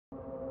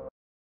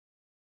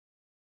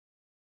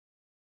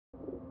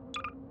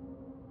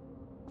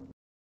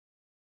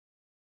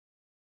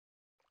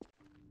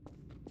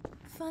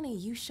funny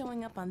you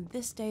showing up on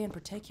this day in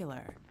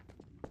particular.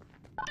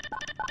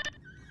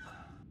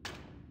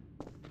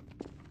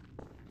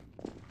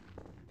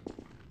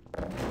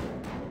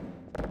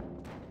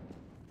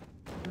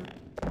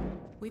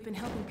 We've been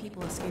helping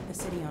people escape the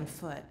city on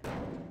foot.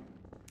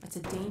 It's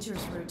a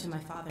dangerous route to my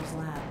father's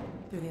lab,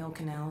 through the old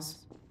canals.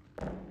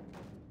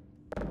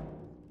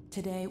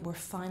 Today, we're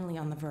finally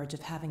on the verge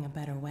of having a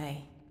better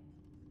way.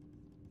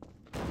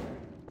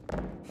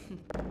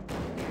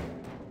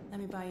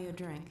 Let me buy you a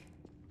drink.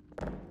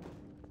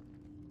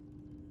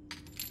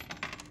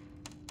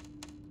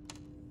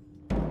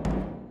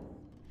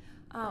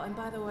 Oh, and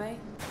by the way,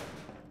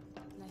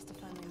 nice to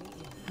finally meet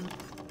you.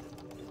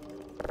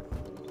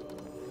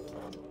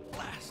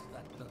 Blast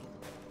that little...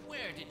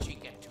 Where did she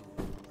get to?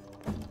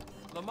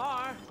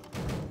 Lamar,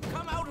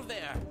 come out of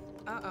there!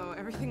 Uh-oh,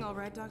 everything all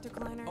right, Dr.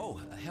 Kleiner?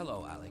 Oh,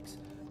 hello, Alex.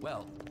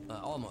 Well,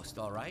 almost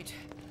all right.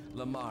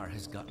 Lamar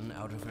has gotten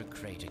out of her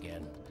crate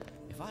again.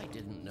 If I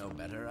didn't know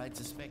better, I'd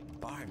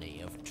suspect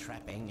Barney of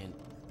trapping and...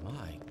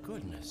 My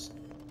goodness.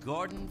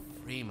 Gordon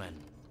Freeman.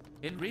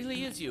 It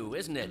really is you,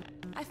 isn't it?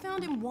 I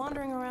found him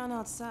wandering around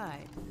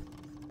outside.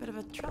 Bit of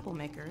a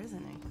troublemaker,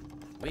 isn't he?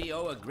 We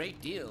owe a great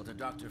deal to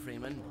Dr.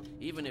 Freeman,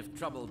 even if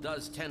trouble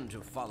does tend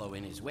to follow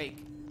in his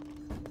wake.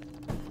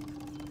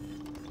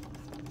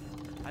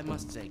 I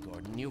must say,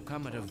 Gordon, you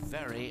come at a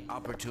very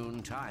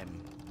opportune time.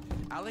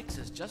 Alex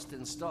has just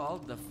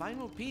installed the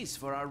final piece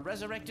for our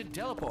resurrected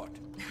teleport.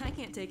 I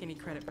can't take any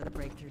credit for the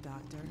breakthrough,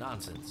 Doctor.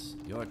 Nonsense.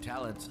 Your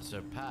talents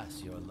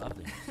surpass your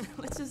loveliness.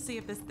 Let's just see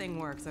if this thing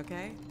works,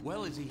 okay?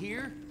 Well, is he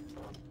here?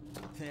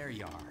 There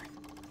you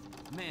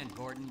are. Man,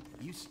 Gordon,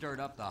 you stirred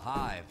up the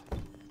hive.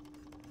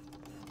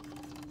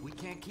 We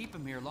can't keep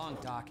him here long,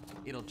 Doc.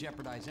 It'll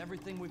jeopardize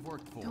everything we've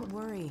worked for. Don't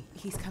worry.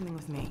 He's coming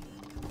with me.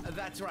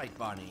 That's right,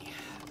 Barney.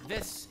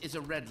 This is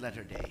a red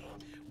letter day.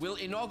 We'll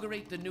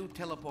inaugurate the new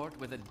teleport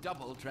with a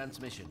double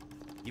transmission.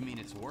 You mean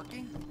it's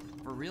working?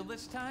 For real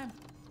this time?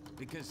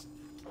 Because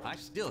I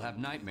still have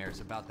nightmares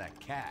about that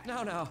cat.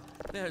 No,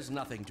 there's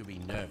nothing to be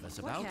nervous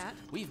about. What cat?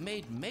 We've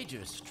made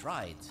major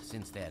strides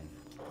since then.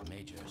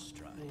 Major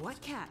strides. What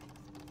cat?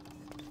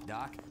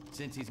 Doc,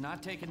 since he's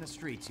not taking the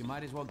streets, you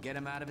might as well get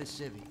him out of his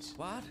civvies.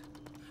 What?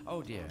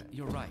 Oh dear,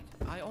 you're right.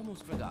 I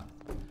almost forgot.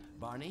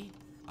 Barney,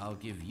 I'll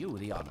give you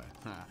the honor.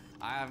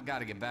 I've got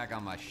to get back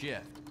on my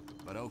shift,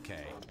 but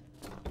okay.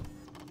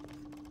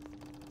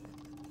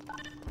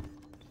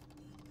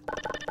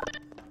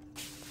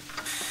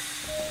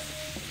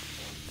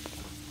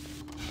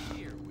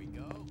 Here we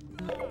go.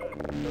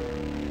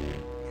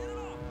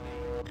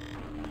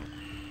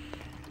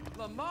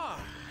 Lamar,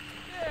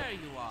 there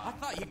you I are.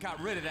 thought you got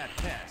rid of that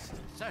pest.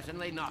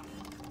 Certainly not.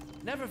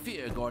 Never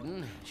fear,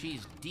 Gordon.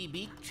 She's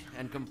debeaked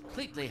and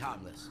completely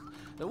harmless.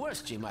 The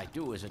worst she might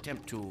do is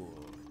attempt to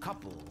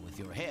couple with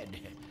your head,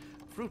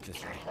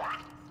 fruitlessly.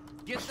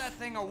 Get that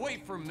thing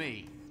away from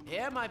me.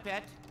 Here, my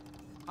pet.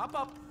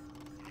 Up.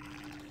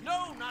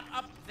 No, not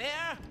up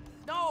there.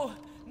 No.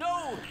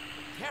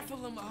 Careful,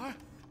 Lamar.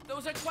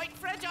 Those are quite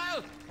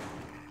fragile.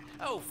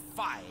 Oh,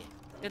 fie.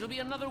 It'll be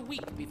another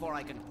week before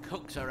I can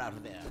coax her out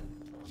of there.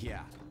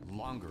 Yeah,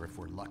 longer if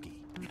we're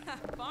lucky.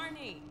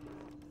 Barney,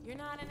 you're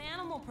not an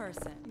animal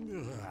person.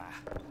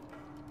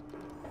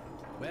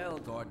 Well,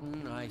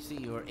 Gordon, I see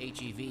your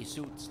HEV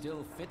suit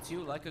still fits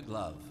you like a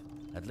glove.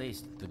 At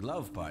least the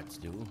glove parts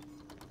do.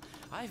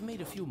 I've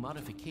made a few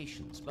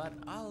modifications, but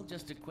I'll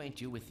just acquaint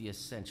you with the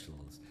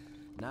essentials.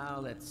 Now,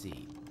 let's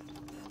see.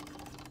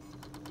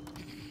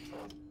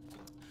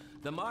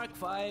 The Mark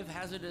V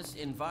Hazardous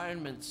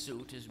Environment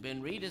Suit has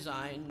been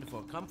redesigned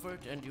for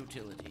comfort and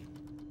utility.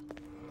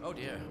 Oh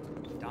dear.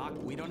 Doc,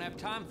 we don't have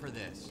time for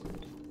this.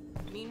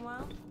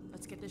 Meanwhile,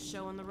 let's get this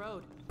show on the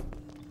road.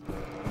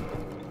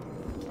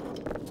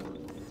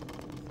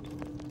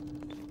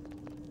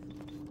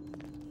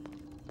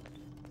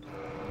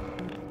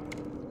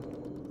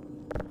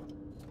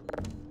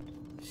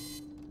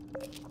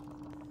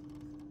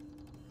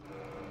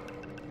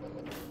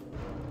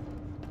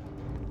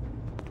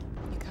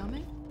 You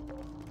coming?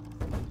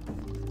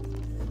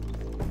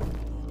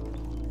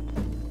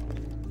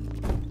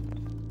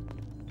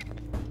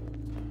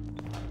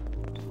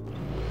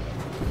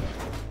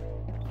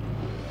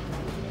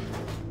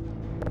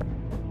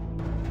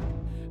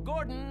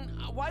 Gordon,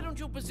 why don't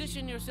you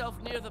position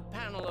yourself near the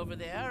panel over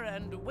there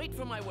and wait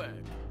for my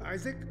word?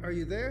 Isaac, are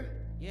you there?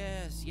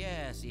 Yes,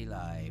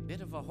 Eli.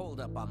 Bit of a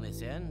holdup on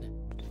this end.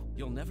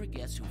 You'll never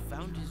guess who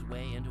found his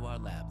way into our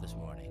lab this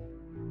morning.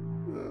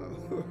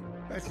 Oh,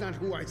 that's not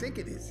who I think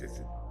it is it?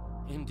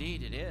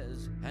 Indeed it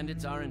is, and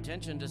it's our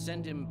intention to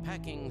send him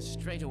packing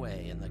straight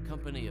away in the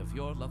company of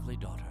your lovely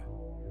daughter.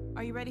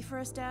 Are you ready for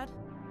us, Dad?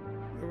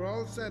 We're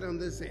all set on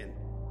this end.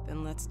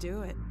 Then let's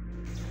do it.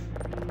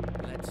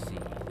 Let's see,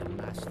 the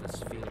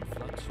massless field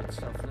flux should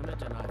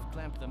self-limit, and I've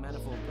clamped the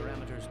manifold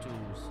parameters to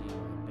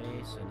Sierra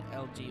Base and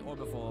LT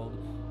Orbifold,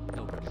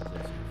 Hilbert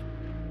inclusive.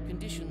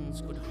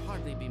 Conditions could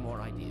hardly be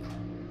more ideal.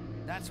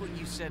 That's what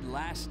you said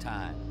last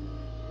time.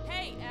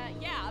 Hey,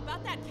 yeah,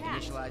 about that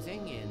cat.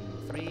 Initializing in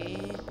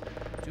 3,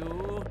 2,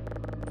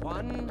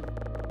 1...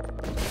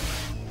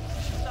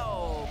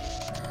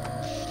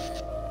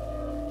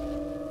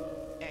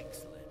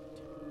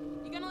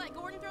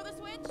 Gordon throw the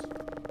switch?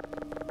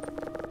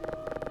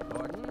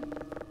 Gordon,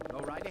 go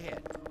right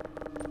ahead.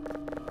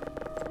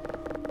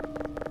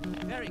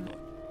 Very good.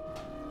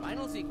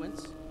 Final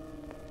sequence.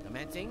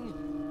 Commencing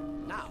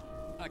now.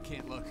 I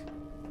can't look.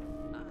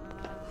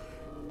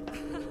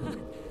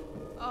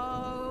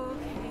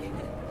 Okay.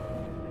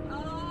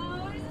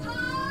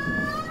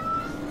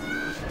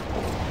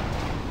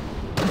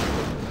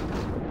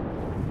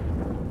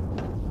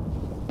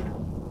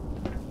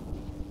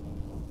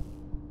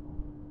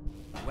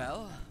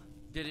 Well,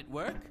 did it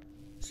work?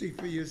 See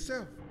for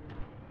yourself.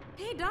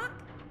 Hey, Doc.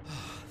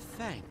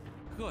 Thank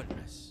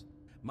goodness.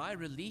 My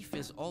relief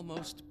is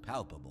almost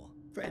palpable.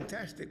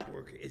 Fantastic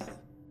work, Izzy.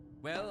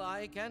 Well,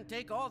 I can't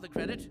take all the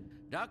credit.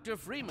 Dr.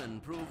 Freeman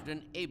proved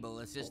an able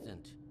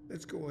assistant.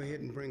 Let's go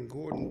ahead and bring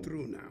Gordon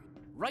through now.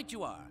 Right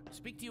you are.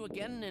 Speak to you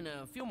again in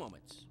a few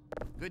moments.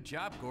 Good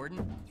job,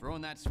 Gordon.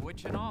 Throwing that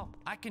switch and all.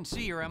 I can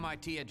see your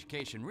MIT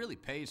education really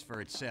pays for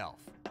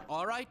itself.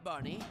 All right,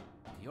 Barney.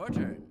 Your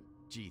turn.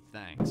 Gee,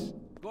 thanks.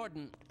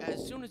 Gordon,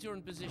 as soon as you're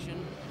in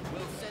position,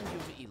 we'll send you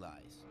to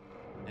Eli's.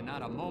 And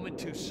not a moment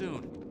too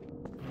soon.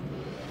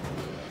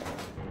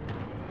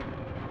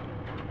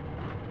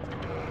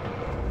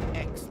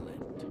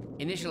 Excellent.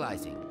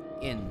 Initializing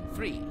in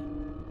 3,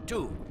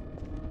 2,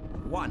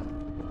 1.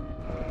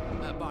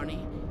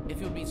 Barney, if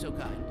you'll be so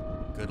kind.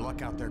 Good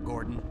luck out there,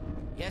 Gordon.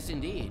 Yes,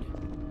 indeed.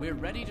 We're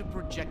ready to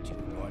project you,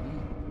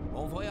 Gordon.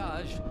 Bon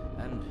voyage,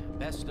 and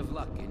best of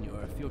luck in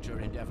your future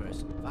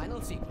endeavors.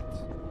 Final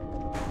sequence.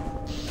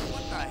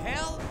 What the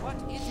hell? What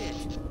is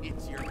it?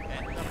 It's your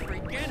head, the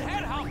freaking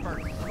head humper!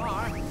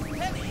 Lamar,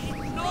 Teddy,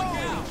 no! Look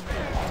out!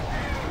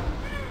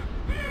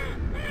 There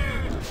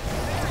he is!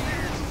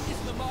 Is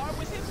Lamar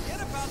with him?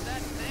 Forget about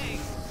that thing!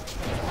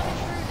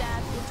 Coming through, Dad.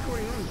 What's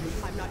going on,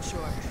 Izzy? I'm not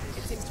sure.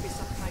 It seems to be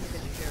some kind of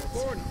interference.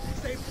 Gordon,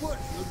 stay put.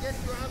 We'll get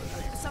you out of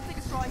there. Something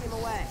is drawing him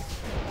away.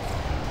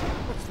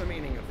 What's the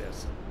meaning of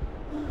this?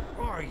 Who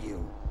are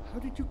you? How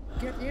did you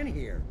get in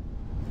here?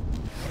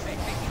 Hey,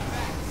 take it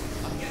back.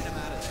 I'm getting him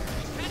out of there.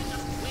 You can't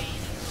just wait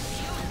and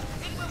feel.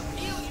 It will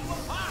peel you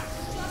apart!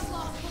 Just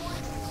lost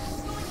Gordon.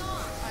 What's going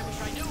on? I wish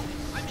I knew.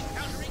 I'm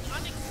encountering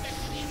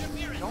unexpected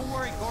interference. Don't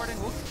worry, Gordon.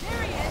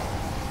 There he is.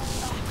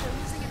 Oh, they're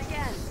losing it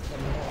again.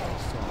 From what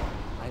I saw,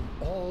 I'm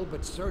all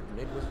but certain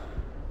it was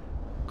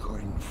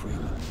Gordon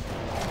Freeman.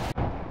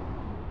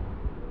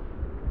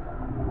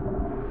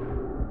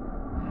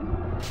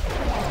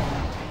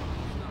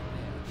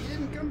 He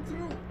didn't come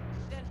through.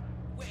 Then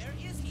where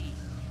is he?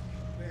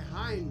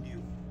 Behind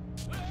you.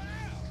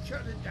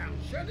 Shut it down.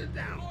 Shut it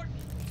down. Gordon,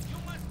 you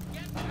must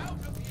get out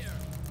of here.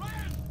 Run!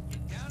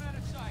 Get down out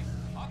of sight.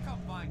 I'll come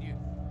find you.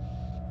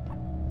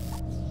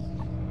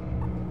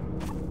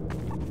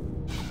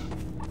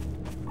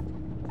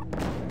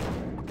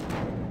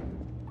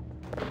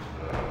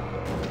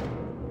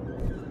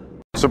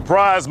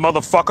 Surprise,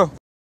 motherfucker!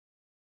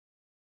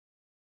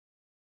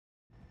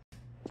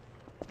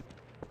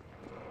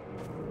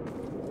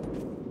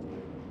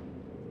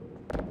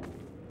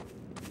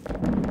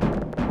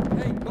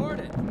 Hey,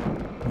 Gordon!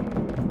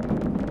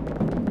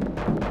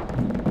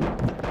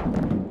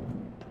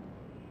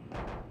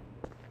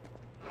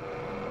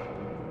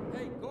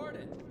 Hey,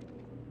 Gordon!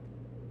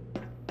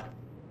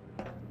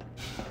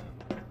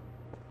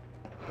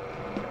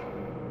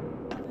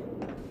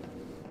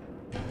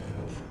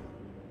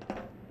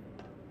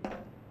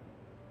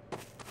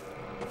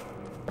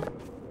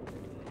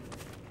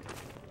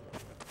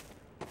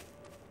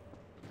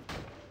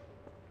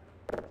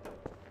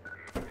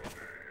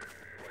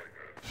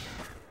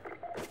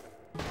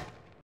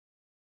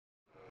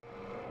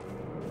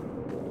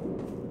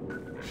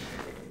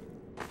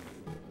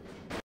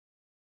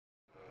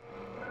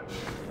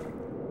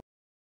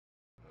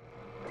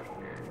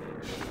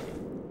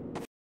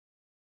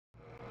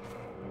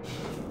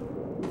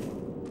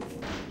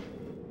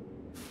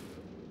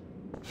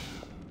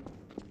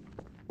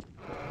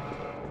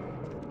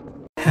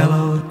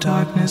 Hello,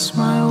 darkness,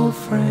 my old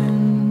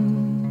friend.